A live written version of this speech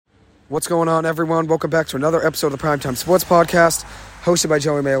What's going on, everyone? Welcome back to another episode of the Primetime Sports Podcast, hosted by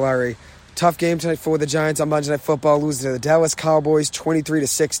Joey Mailari. Tough game tonight for the Giants on Monday Night Football, losing to the Dallas Cowboys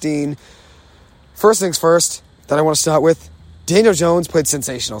 23-16. First things first that I want to start with, Daniel Jones played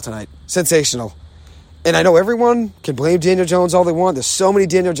sensational tonight. Sensational. And I know everyone can blame Daniel Jones all they want. There's so many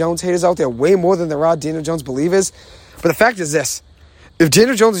Daniel Jones haters out there, way more than there are Daniel Jones believers. But the fact is this, if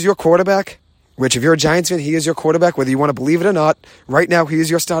Daniel Jones is your quarterback, which if you're a Giants fan, he is your quarterback, whether you want to believe it or not, right now he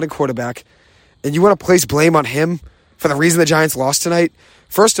is your starting quarterback, and you want to place blame on him for the reason the Giants lost tonight,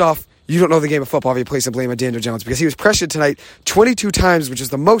 first off, you don't know the game of football if you place the blame on Daniel Jones, because he was pressured tonight 22 times, which is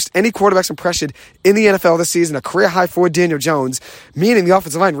the most any quarterback's been pressured in the NFL this season, a career high for Daniel Jones, meaning the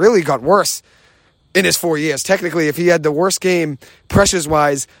offensive line really got worse in his 4 years. Technically, if he had the worst game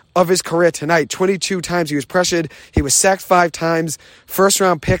pressures-wise of his career tonight, 22 times he was pressured. He was sacked 5 times.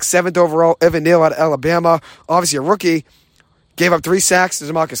 First-round pick, 7th overall, Evan Neal out of Alabama. Obviously a rookie. Gave up 3 sacks to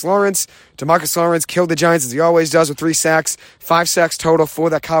DeMarcus Lawrence. DeMarcus Lawrence killed the Giants as he always does with 3 sacks. 5 sacks total for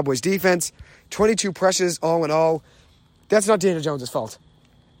that Cowboys defense. 22 pressures all in all. That's not Daniel Jones' fault.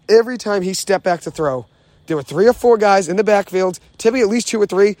 Every time he stepped back to throw, there were 3 or 4 guys in the backfield, typically at least 2 or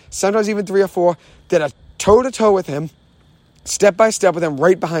 3, sometimes even 3 or 4, that are toe-to-toe with him, step by step with him,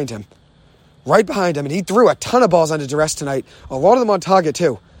 right behind him. Right behind him. And he threw a ton of balls under duress tonight. A lot of them on target,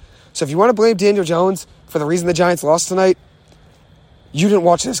 too. So if you want to blame Daniel Jones for the reason the Giants lost tonight, you didn't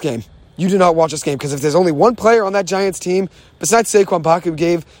watch this game. You did not watch this game. Because if there's only one player on that Giants team, besides Saquon Barkley, who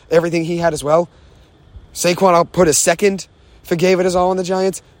gave everything he had as well, Saquon, I'll put as second for gave it his all on the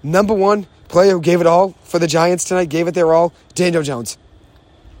Giants. Number one player who gave it all for the Giants tonight, gave it their all, Daniel Jones.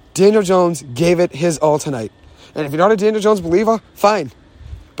 Daniel Jones gave it his all tonight. And if you're not a Daniel Jones believer, fine.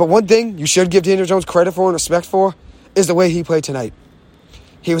 But one thing you should give Daniel Jones credit for and respect for is the way he played tonight.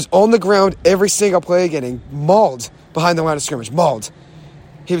 He was on the ground every single play, getting mauled behind the line of scrimmage. Mauled.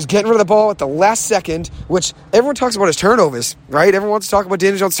 He was getting rid of the ball at the last second, which everyone talks about his turnovers, right? Everyone wants to talk about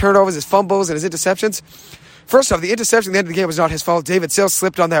Daniel Jones' turnovers, his fumbles, and his interceptions. First off, the interception at the end of the game was not his fault. David Sills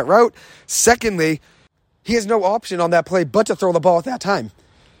slipped on that route. Secondly, he has no option on that play but to throw the ball at that time.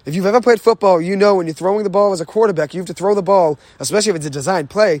 If you've ever played football, you know when you're throwing the ball as a quarterback, you have to throw the ball, especially if it's a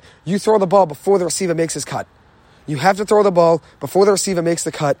designed play, you throw the ball before the receiver makes his cut. You have to throw the ball before the receiver makes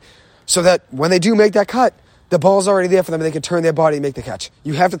the cut so that when they do make that cut, the ball's already there for them and they can turn their body and make the catch.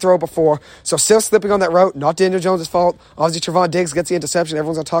 You have to throw it before. So Sills slipping on that route, not Daniel Jones' fault. Obviously, Trevon Diggs gets the interception.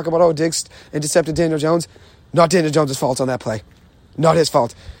 Everyone's going to talk about, Diggs intercepted Daniel Jones. Not Daniel Jones' fault on that play. Not his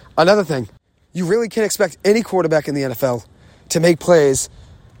fault. Another thing, you really can't expect any quarterback in the NFL to make plays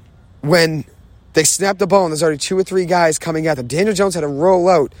when they snap the ball and there's already 2 or 3 guys coming at them. Daniel Jones had to roll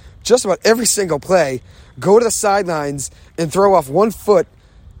out just about every single play, go to the sidelines, and throw off 1 foot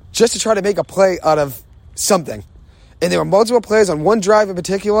just to try to make a play out of something. And there were multiple plays on one drive in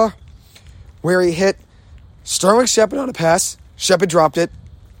particular where he hit Sterling Shepard on a pass. Shepard dropped it.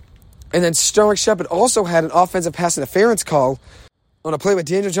 And then Sterling Shepard also had an offensive pass interference call on a play where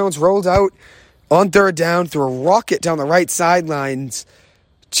Daniel Jones rolled out on 3rd down, threw a rocket down the right sidelines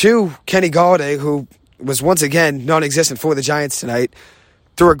to Kenny Golladay, who was once again non-existent for the Giants tonight.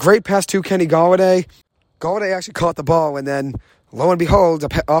 Threw a great pass to Kenny Golladay. Golladay actually caught the ball, and then, lo and behold,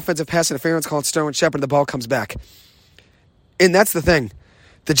 offensive pass interference called Sterling Shepard, the ball comes back. And that's the thing.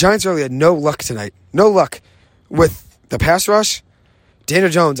 The Giants really had no luck tonight. No luck with the pass rush.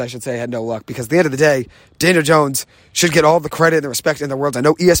 Daniel Jones, I should say, had no luck because at the end of the day, Daniel Jones should get all the credit and the respect in the world. I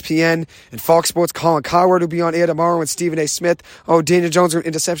know ESPN and Fox Sports, Colin Cowherd will be on air tomorrow and Stephen A. Smith. Daniel Jones with an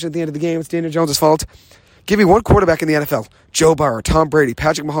interception at the end of the game. It's Daniel Jones' fault. Give me one quarterback in the NFL. Joe Burrow, Tom Brady,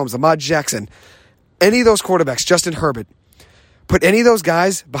 Patrick Mahomes, Lamar Jackson. Any of those quarterbacks, Justin Herbert. Put any of those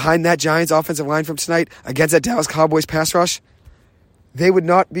guys behind that Giants offensive line from tonight against that Dallas Cowboys pass rush, they would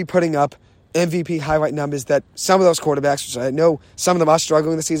not be putting up MVP highlight numbers that some of those quarterbacks, which I know some of them are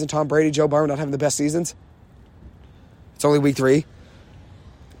struggling this season, Tom Brady, Joe Burrow not having the best seasons. It's only week 3.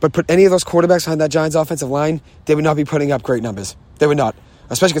 But put any of those quarterbacks behind that Giants offensive line, they would not be putting up great numbers. They would not.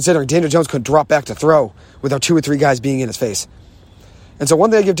 Especially considering Daniel Jones couldn't drop back to throw without 2 or 3 guys being in his face. And so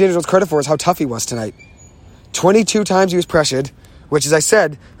one thing I give Daniel Jones credit for is how tough he was tonight. 22 times he was pressured, which, as I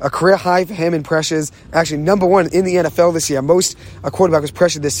said, a career high for him in pressures. Actually, number 1 in the NFL this year. Most a quarterback was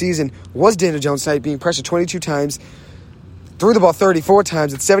pressured this season was Daniel Jones tonight, being pressured 22 times. Threw the ball 34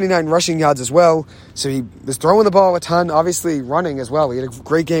 times at 79 rushing yards as well. So he was throwing the ball a ton, obviously running as well. He had a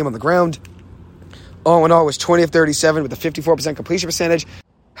great game on the ground. All in all, was 20 of 37 with a 54% completion percentage.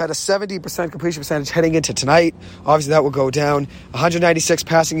 had a 70% completion percentage heading into tonight. Obviously, that will go down. 196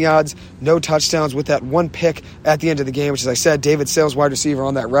 passing yards, no touchdowns with that one pick at the end of the game, which, as I said, David Sales, wide receiver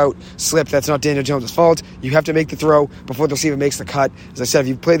on that route, slipped. That's not Daniel Jones' fault. You have to make the throw before the receiver makes the cut. As I said, if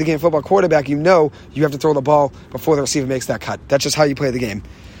you play the game football quarterback, you know you have to throw the ball before the receiver makes that cut. That's just how you play the game.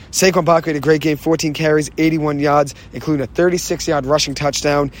 Saquon Barkley had a great game, 14 carries, 81 yards, including a 36-yard rushing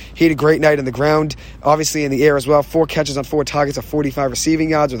touchdown. He had a great night on the ground, obviously in the air as well. 4 catches on 4 targets of 45 receiving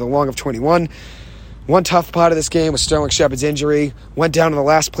yards with a long of 21. One tough part of this game was Sterling Shepard's injury. Went down in the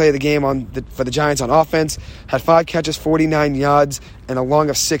last play of the game for the Giants on offense. Had 5 catches, 49 yards, and a long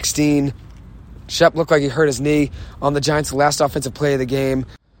of 16. Shep looked like he hurt his knee on the Giants' last offensive play of the game.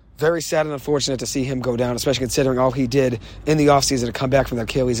 Very sad and unfortunate to see him go down, especially considering all he did in the offseason to come back from the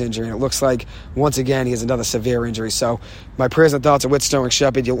Achilles injury. And it looks like, once again, he has another severe injury. So my prayers and thoughts are with Sterling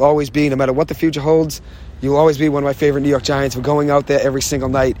Shepard. You'll always be, no matter what the future holds, you'll always be one of my favorite New York Giants for going out there every single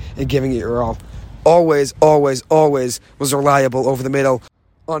night and giving it your all. Always, always, always was reliable over the middle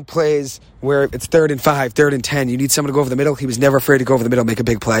on plays where it's 3rd and 5, 3rd and 10. You need someone to go over the middle. He was never afraid to go over the middle, make a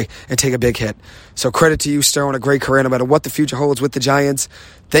big play, and take a big hit. So credit to you, Sterling, a great career no matter what the future holds with the Giants.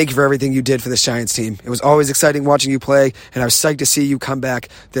 Thank you for everything you did for this Giants team. It was always exciting watching you play, and I was psyched to see you come back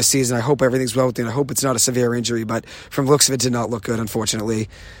this season. I hope everything's well with you, and I hope it's not a severe injury, but from the looks of it, did not look good, unfortunately.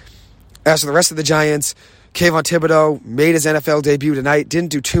 As for the rest of the Giants, Kayvon Thibodeau made his NFL debut tonight. Didn't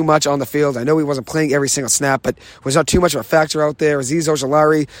do too much on the field. I know he wasn't playing every single snap, but was not too much of a factor out there. Azeez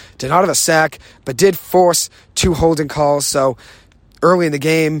Ojulari did not have a sack, but did force 2 holding calls. So early in the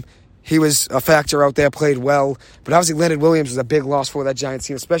game, he was a factor out there, played well. But obviously Leonard Williams was a big loss for that Giants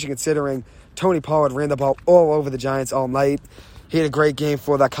team, especially considering Tony Pollard ran the ball all over the Giants all night. He had a great game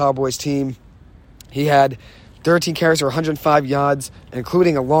for that Cowboys team. He had 13 carries for 105 yards,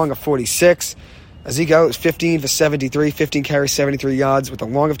 including a long of 46. Ezekiel was 15 for 73, 15 carries, 73 yards with a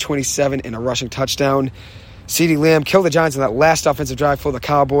long of 27 and a rushing touchdown. CeeDee Lamb killed the Giants in that last offensive drive for the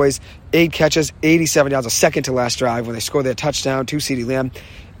Cowboys. 8 catches, 87 yards, a second to last drive when they scored their touchdown to CeeDee Lamb.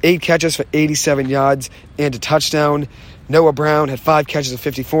 8 catches for 87 yards and a touchdown. Noah Brown had 5 catches of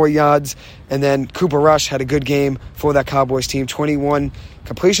 54 yards. And then Cooper Rush had a good game for that Cowboys team. 21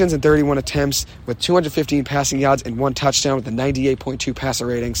 completions and 31 attempts with 215 passing yards and 1 touchdown with a 98.2 passer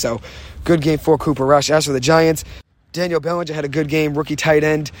rating. So good game for Cooper Rush. As for the Giants, Daniel Bellinger had a good game, rookie tight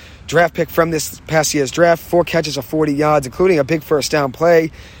end, draft pick from this past year's draft, 4 catches for 40 yards, including a big first down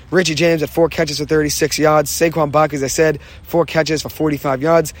play. Richie James had 4 catches for 36 yards. Saquon Barkley, as I said, 4 catches for 45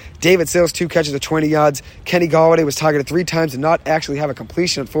 yards. David Sills, 2 catches for 20 yards. Kenny Golladay was targeted 3 times and not actually have a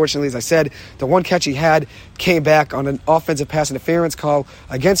completion, unfortunately. As I said, the one catch he had came back on an offensive pass interference call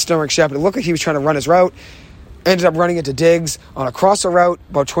against Sterling Shepard. It looked like he was trying to run his route. Ended up running into Diggs on a crosser route,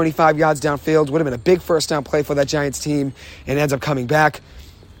 about 25 yards downfield. Would have been a big first down play for that Giants team, and ends up coming back.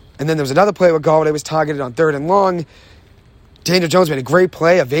 And then there was another play where Golladay was targeted on 3rd and long. Daniel Jones made a great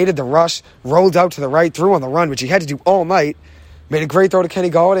play, evaded the rush, rolled out to the right, threw on the run, which he had to do all night. Made a great throw to Kenny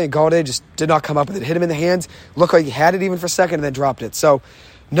Golladay, and Golladay just did not come up with it. Hit him in the hands. Looked like he had it even for a second, and then dropped it. So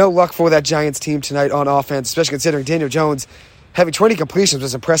no luck for that Giants team tonight on offense, especially considering Daniel Jones having 20 completions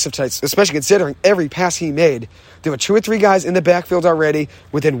was impressive tonight, especially considering every pass he made. There were 2 or 3 guys in the backfield already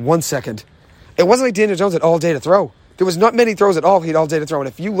within 1 second. It wasn't like Daniel Jones had all day to throw. There was not many throws at all he had all day to throw. And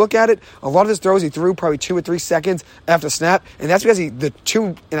if you look at it, a lot of his throws he threw probably 2 or 3 seconds after snap. And that's because the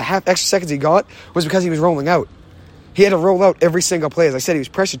 2.5 extra seconds he got was because he was rolling out. He had to roll out every single play. As I said, he was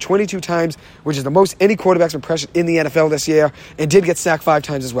pressured 22 times, which is the most any quarterback's been pressured in the NFL this year, and did get sacked 5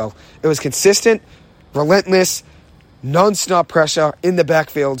 times as well. It was consistent, relentless, non-stop pressure in the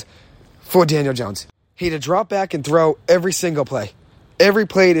backfield for Daniel Jones. He had to drop back and throw every single play. Every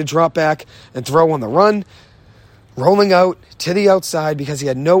play to drop back and throw on the run, rolling out to the outside because he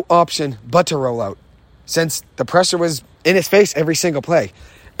had no option but to roll out since the pressure was in his face every single play.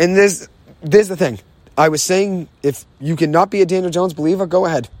 And there's the thing. I was saying if you cannot be a Daniel Jones believer, go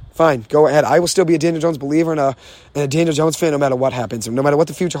ahead. Fine, go ahead. I will still be a Daniel Jones believer and a Daniel Jones fan no matter what happens. And no matter what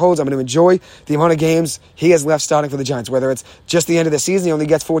the future holds, I'm going to enjoy the amount of games he has left starting for the Giants. Whether it's just the end of the season, he only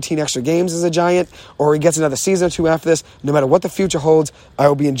gets 14 extra games as a Giant, or he gets another season or 2 after this. No matter what the future holds, I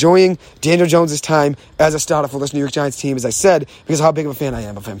will be enjoying Daniel Jones' time as a starter for this New York Giants team, as I said, because of how big of a fan I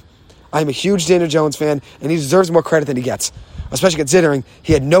am of him. I am a huge Daniel Jones fan, and he deserves more credit than he gets, especially considering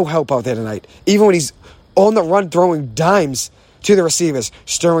he had no help out there tonight. Even when he's on the run throwing dimes to the receivers.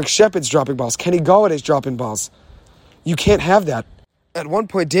 Sterling Shepard's dropping balls. Kenny Galladay's dropping balls. You can't have that. At one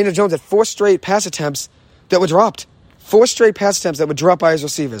point, Daniel Jones had 4 straight pass attempts that were dropped. 4 straight pass attempts that were dropped by his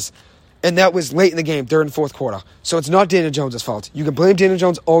receivers. And that was late in the game, 3rd and 4th quarter. So it's not Daniel Jones' fault. You can blame Daniel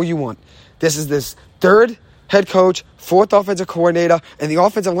Jones all you want. This is this 3rd head coach, fourth offensive coordinator, and the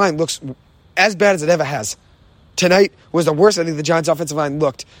offensive line looks as bad as it ever has. Tonight was the worst I think the Giants' offensive line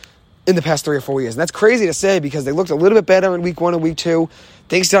looked in the past 3 or 4 years. And that's crazy to say because they looked a little bit better in week 1 and week 2.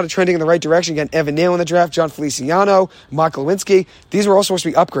 Things started trending in the right direction. Again, Evan Neal in the draft, John Feliciano, Mark Lewinsky. These were all supposed to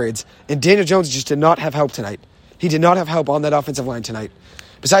be upgrades. And Daniel Jones just did not have help tonight. He did not have help on that offensive line tonight.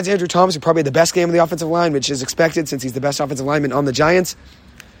 Besides Andrew Thomas, who probably had the best game of the offensive line, which is expected since he's the best offensive lineman on the Giants,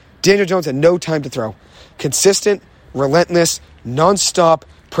 Daniel Jones had no time to throw. Consistent, relentless, non-stop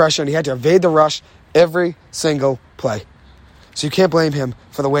pressure, and he had to evade the rush every single play. So you can't blame him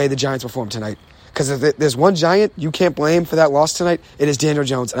for the way the Giants performed tonight. Because if there's one Giant you can't blame for that loss tonight, it is Daniel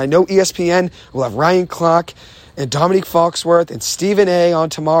Jones. And I know ESPN will have Ryan Clark and Dominique Foxworth and Stephen A. on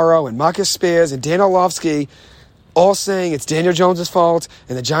tomorrow and Marcus Spears and Dan Orlovsky all saying it's Daniel Jones' fault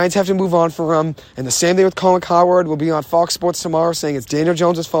and the Giants have to move on for him. And the same thing with Colin Cowherd will be on Fox Sports tomorrow saying it's Daniel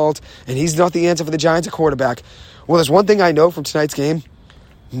Jones' fault and he's not the answer for the Giants at quarterback. Well, there's one thing I know from tonight's game.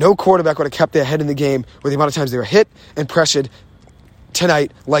 No quarterback would have kept their head in the game with the amount of times they were hit and pressured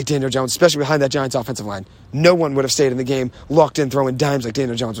tonight like Daniel Jones, especially behind that Giants offensive line. No one would have stayed in the game locked in throwing dimes like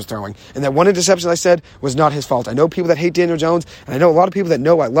Daniel Jones was throwing. And that one interception I said was not his fault. I know people that hate Daniel Jones, and I know a lot of people that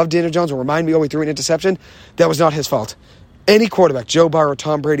know I love Daniel Jones will remind me, he threw an interception. That was not his fault. Any quarterback, Joe Burrow,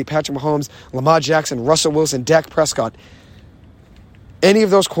 Tom Brady, Patrick Mahomes, Lamar Jackson, Russell Wilson, Dak Prescott, any of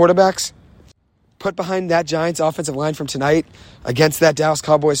those quarterbacks put behind that Giants offensive line from tonight against that Dallas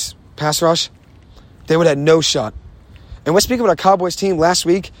Cowboys pass rush, they would have had no shot. And we're speaking about a Cowboys team last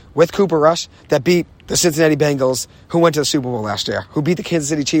week with Cooper Rush that beat the Cincinnati Bengals, who went to the Super Bowl last year, who beat the Kansas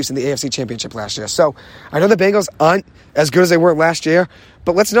City Chiefs in the AFC Championship last year. So I know the Bengals aren't as good as they were last year,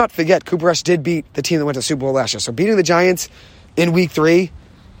 but let's not forget Cooper Rush did beat the team that went to the Super Bowl last year. So beating the Giants in Week 3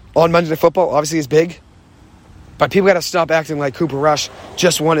 on Monday Night Football obviously is big, but people got to stop acting like Cooper Rush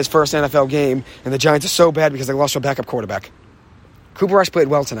just won his first NFL game and the Giants are so bad because they lost their backup quarterback. Cooper Rush played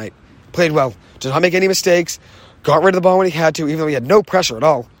well tonight. Played well. Did not make any mistakes. Got rid of the ball when he had to, even though he had no pressure at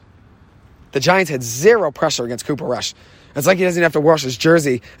all. The Giants had zero pressure against Cooper Rush. It's like he doesn't have to wash his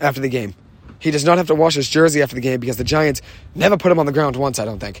jersey after the game. He does not have to wash his jersey after the game because the Giants never put him on the ground once, I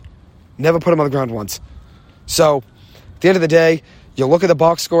don't think. Never put him on the ground once. So, at the end of the day, you'll look at the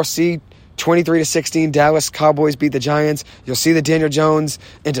box score, see 23-16, Dallas Cowboys beat the Giants. You'll see the Daniel Jones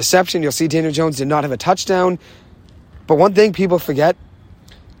interception. You'll see Daniel Jones did not have a touchdown. But one thing people forget,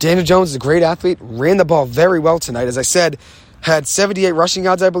 Daniel Jones is a great athlete, ran the ball very well tonight. As I said, had 78 rushing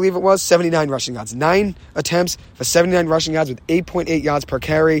yards, I believe it was, 79 rushing yards. 9 attempts for 79 rushing yards with 8.8 yards per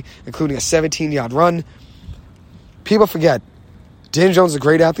carry, including a 17-yard run. People forget, Daniel Jones is a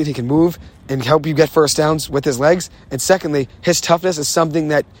great athlete. He can move and help you get first downs with his legs. And secondly, his toughness is something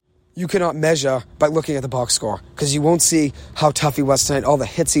that you cannot measure by looking at the box score because you won't see how tough he was tonight, all the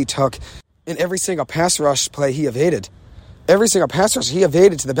hits he took. In every single pass rush play, he evaded. Every single pass rush, he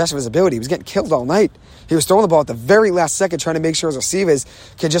evaded to the best of his ability. He was getting killed all night. He was throwing the ball at the very last second, trying to make sure his receivers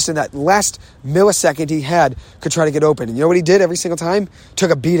could just in that last millisecond he had, could try to get open. And you know what he did every single time?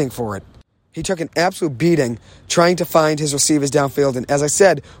 Took a beating for it. He took an absolute beating trying to find his receivers downfield. And as I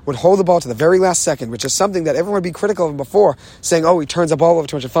said, would hold the ball to the very last second, which is something that everyone would be critical of him before, saying, he turns the ball over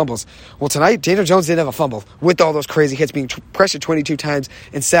too much and fumbles. Well, tonight, Daniel Jones didn't have a fumble with all those crazy hits, being pressured 22 times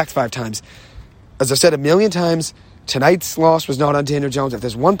and sacked 5 times. As I've said a million times, tonight's loss was not on Daniel Jones. If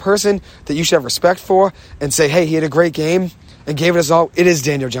there's one person that you should have respect for and say, hey, he had a great game and gave it his all, it is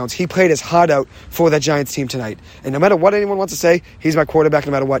Daniel Jones. He played his heart out for that Giants team tonight. And no matter what anyone wants to say, he's my quarterback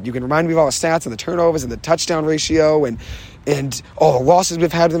no matter what. You can remind me of all the stats and the turnovers and the touchdown ratio and all the losses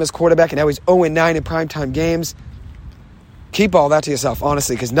we've had with him as quarterback, and now he's 0-9 in primetime games. Keep all that to yourself,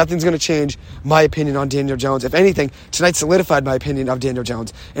 honestly, because nothing's going to change my opinion on Daniel Jones. If anything, tonight solidified my opinion of Daniel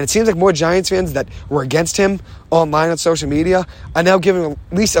Jones. And it seems like more Giants fans that were against him online on social media are now giving him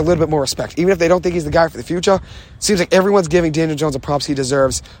at least a little bit more respect. Even if they don't think he's the guy for the future, it seems like everyone's giving Daniel Jones the props he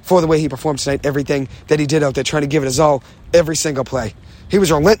deserves for the way he performed tonight, everything that he did out there, trying to give it his all every single play. He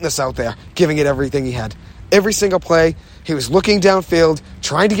was relentless out there, giving it everything he had. Every single play, he was looking downfield,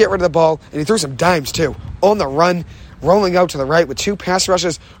 trying to get rid of the ball, and he threw some dimes too, on the run, rolling out to the right with 2 pass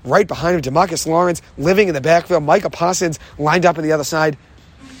rushers right behind him. DeMarcus Lawrence living in the backfield. Micah Parsons lined up on the other side.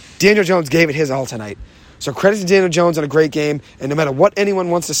 Daniel Jones gave it his all tonight. So credit to Daniel Jones on a great game. And no matter what anyone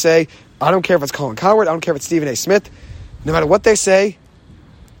wants to say, I don't care if it's Colin Cowherd, I don't care if it's Stephen A. Smith. No matter what they say,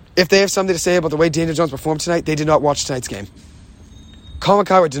 if they have something to say about the way Daniel Jones performed tonight, they did not watch tonight's game. Colin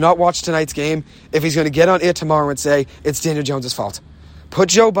Cowherd did not watch tonight's game if he's going to get on air tomorrow and say it's Daniel Jones' fault. Put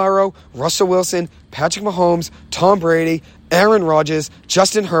Joe Burrow, Russell Wilson, Patrick Mahomes, Tom Brady, Aaron Rodgers,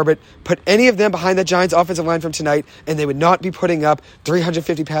 Justin Herbert, put any of them behind that Giants offensive line from tonight, and they would not be putting up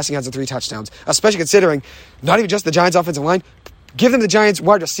 350 passing yards and 3 touchdowns, especially considering not even just the Giants offensive line, give them the Giants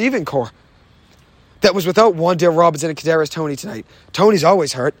wide receiving core that was without Wan'Dale Robinson and Kadarius Toney tonight. Tony's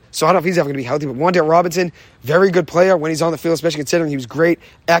always hurt, so I don't know if he's ever going to be healthy, but Wan'Dale Robinson, very good player when he's on the field, especially considering he was great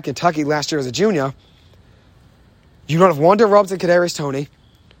at Kentucky last year as a junior. You don't have Wan'Dale Robinson, Kadarius Toney.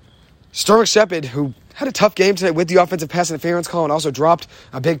 Sterling Shepard, who had a tough game tonight with the offensive pass interference call and also dropped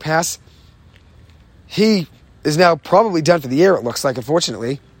a big pass. He is now probably done for the year, it looks like,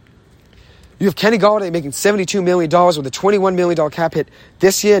 unfortunately. You have Kenny Golladay making $72 million with a $21 million cap hit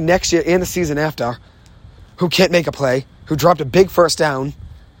this year, next year, and the season after, who can't make a play, who dropped a big first down,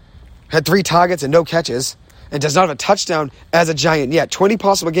 had 3 targets and no catches, and does not have a touchdown as a Giant yet. 20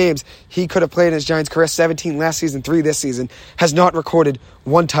 possible games he could have played in his Giants career, 17 last season, 3 this season, has not recorded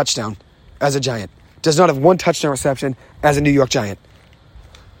 1 touchdown as a Giant. Does not have 1 touchdown reception as a New York Giant.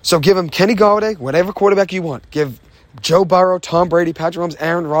 So give him Kenny Golladay, whatever quarterback you want. Give Joe Burrow, Tom Brady, Patrick Mahomes,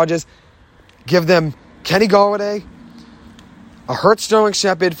 Aaron Rodgers. Give them Kenny Golladay, a hurt Sterling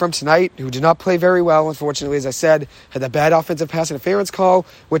Shepard from tonight, who did not play very well, unfortunately, as I said, had that bad offensive pass interference call,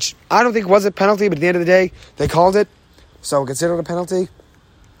 which I don't think was a penalty, but at the end of the day, they called it, so consider it a penalty.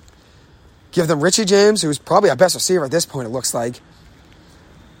 Give them Richie James, who's probably our best receiver at this point, it looks like,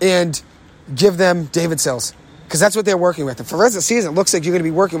 and give them David Sills, because that's what they're working with. And for the rest of the season, it looks like you're going to be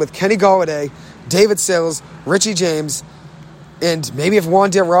working with Kenny Golladay, David Sills, Richie James, and maybe if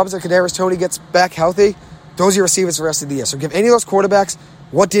Wan'Dale Robinson or Kadarius Toney gets back healthy, those are your receivers for the rest of the year. So give any of those quarterbacks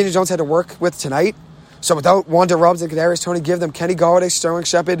what Daniel Jones had to work with tonight. So without Wan'Dale Robinson and Kadarius Toney, give them Kenny Golladay, Sterling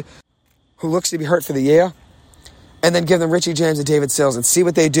Shepard, who looks to be hurt for the year, and then give them Richie James and David Sills and see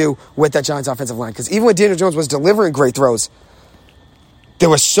what they do with that Giants offensive line. Because even when Daniel Jones was delivering great throws, there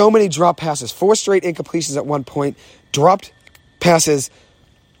were so many drop passes, 4 straight incompletions at one point, dropped passes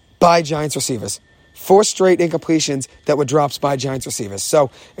by Giants receivers. 4 straight incompletions that were drops by Giants receivers.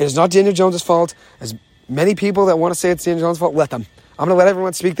 So it is not Daniel Jones' fault. As many people that want to say it's Daniel Jones' fault, let them. I'm going to let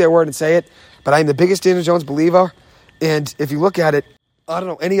everyone speak their word and say it, but I'm the biggest Daniel Jones believer. And if you look at it, I don't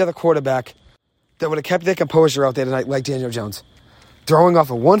know any other quarterback that would have kept their composure out there tonight like Daniel Jones. Throwing off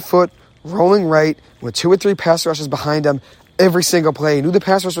a 1 foot, rolling right, with 2 or 3 pass rushes behind him, every single play. He knew the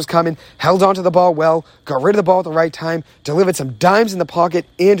pass rush was coming, held onto the ball well, got rid of the ball at the right time, delivered some dimes in the pocket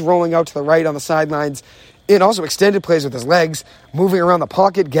and rolling out to the right on the sidelines, and also extended plays with his legs, moving around the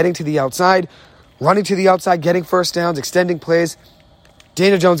pocket, getting to the outside, running to the outside, getting first downs, extending plays.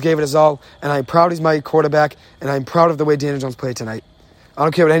 Daniel Jones gave it his all, and I'm proud he's my quarterback, and I'm proud of the way Daniel Jones played tonight. I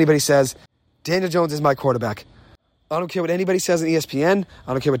don't care what anybody says. Daniel Jones is my quarterback. I don't care what anybody says on ESPN.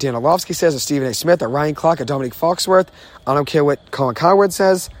 I don't care what Dan Orlovsky says or Stephen A. Smith or Ryan Clark or Dominique Foxworth. I don't care what Colin Coward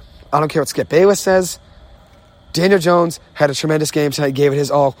says. I don't care what Skip Bayless says. Daniel Jones had a tremendous game tonight, gave it his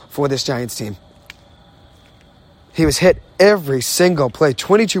all for this Giants team. He was hit every single play,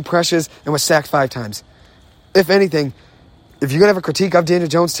 22 pressures, and was sacked 5 times. If anything, if you're going to have a critique of Daniel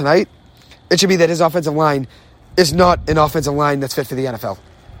Jones tonight, it should be that his offensive line is not an offensive line that's fit for the NFL.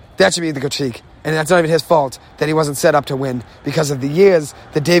 That should be the critique. And that's not even his fault that he wasn't set up to win because of the years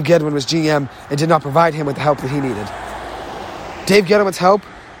that Dave Gettleman was GM and did not provide him with the help that he needed. Dave Gettleman's help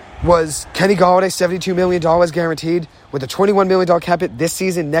was Kenny Golladay, $72 million guaranteed, with a $21 million cap hit this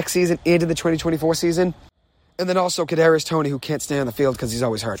season, next season, and in the 2024 season. And then also Kadarius Toney, who can't stay on the field because he's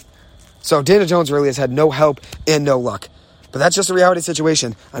always hurt. So Daniel Jones really has had no help and no luck. But that's just a reality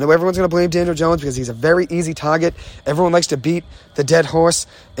situation. I know everyone's going to blame Daniel Jones because he's a very easy target. Everyone likes to beat the dead horse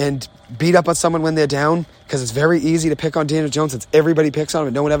and beat up on someone when they're down because it's very easy to pick on Daniel Jones since everybody picks on him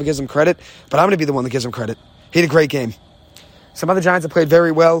and no one ever gives him credit. But I'm going to be the one that gives him credit. He had a great game. Some other Giants have played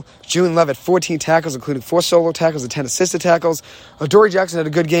very well. Julian Love had 14 tackles, including 4 solo tackles and 10 assisted tackles. Dory Jackson had a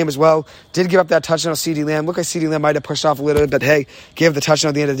good game as well. Did give up that touchdown to CeeDee Lamb. Looked like CeeDee Lamb might have pushed off a little bit, but hey, gave the touchdown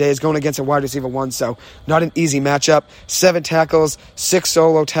at the end of the day. He's going against a wide receiver 1, so not an easy matchup. 7 tackles, 6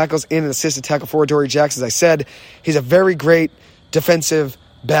 solo tackles, and an assisted tackle for Dory Jackson. As I said, he's a very great defensive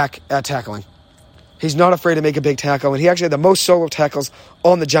back at tackling. He's not afraid to make a big tackle, and he actually had the most solo tackles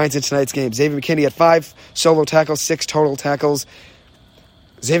on the Giants in tonight's game. Xavier McKinney had 5 solo tackles, 6 total tackles.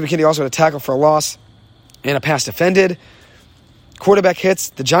 Xavier McKinney also had a tackle for a loss and a pass defended. Quarterback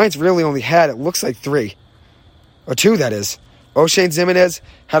hits, the Giants really only had, it looks like 3. Or 2, that is. O'Shane Ximenez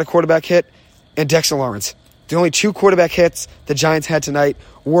had a quarterback hit, and Dexter Lawrence. The only 2 quarterback hits the Giants had tonight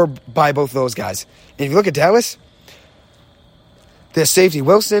were by both those guys. And if you look at Dallas, their safety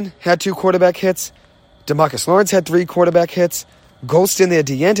Wilson had 2 quarterback hits. DeMarcus Lawrence had 3 quarterback hits. Golston, their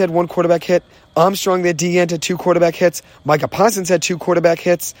DN, had 1 quarterback hit. Armstrong, their DN, had 2 quarterback hits. Micah Parsons had 2 quarterback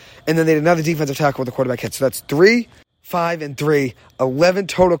hits. And then they had another defensive tackle with a quarterback hit. So that's 3, 5, and 3. 11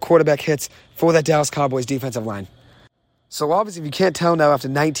 total quarterback hits for that Dallas Cowboys defensive line. So obviously, if you can't tell now after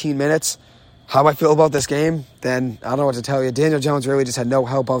 19 minutes how I feel about this game, then I don't know what to tell you. Daniel Jones really just had no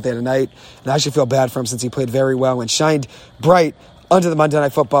help out there tonight. And I actually feel bad for him since he played very well and shined bright under the Monday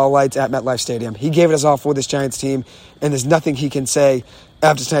Night Football lights at MetLife Stadium. He gave it his all for this Giants team, and there's nothing he can say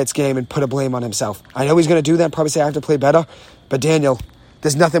after tonight's game and put a blame on himself. I know he's going to do that and probably say I have to play better, but Daniel,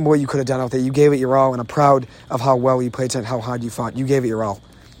 there's nothing more you could have done out there. You gave it your all, and I'm proud of how well you played tonight, how hard you fought. You gave it your all.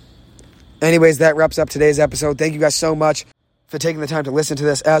 Anyways, that wraps up today's episode. Thank you guys so much for taking the time to listen to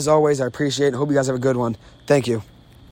this. As always, I appreciate it. Hope you guys have a good one. Thank you.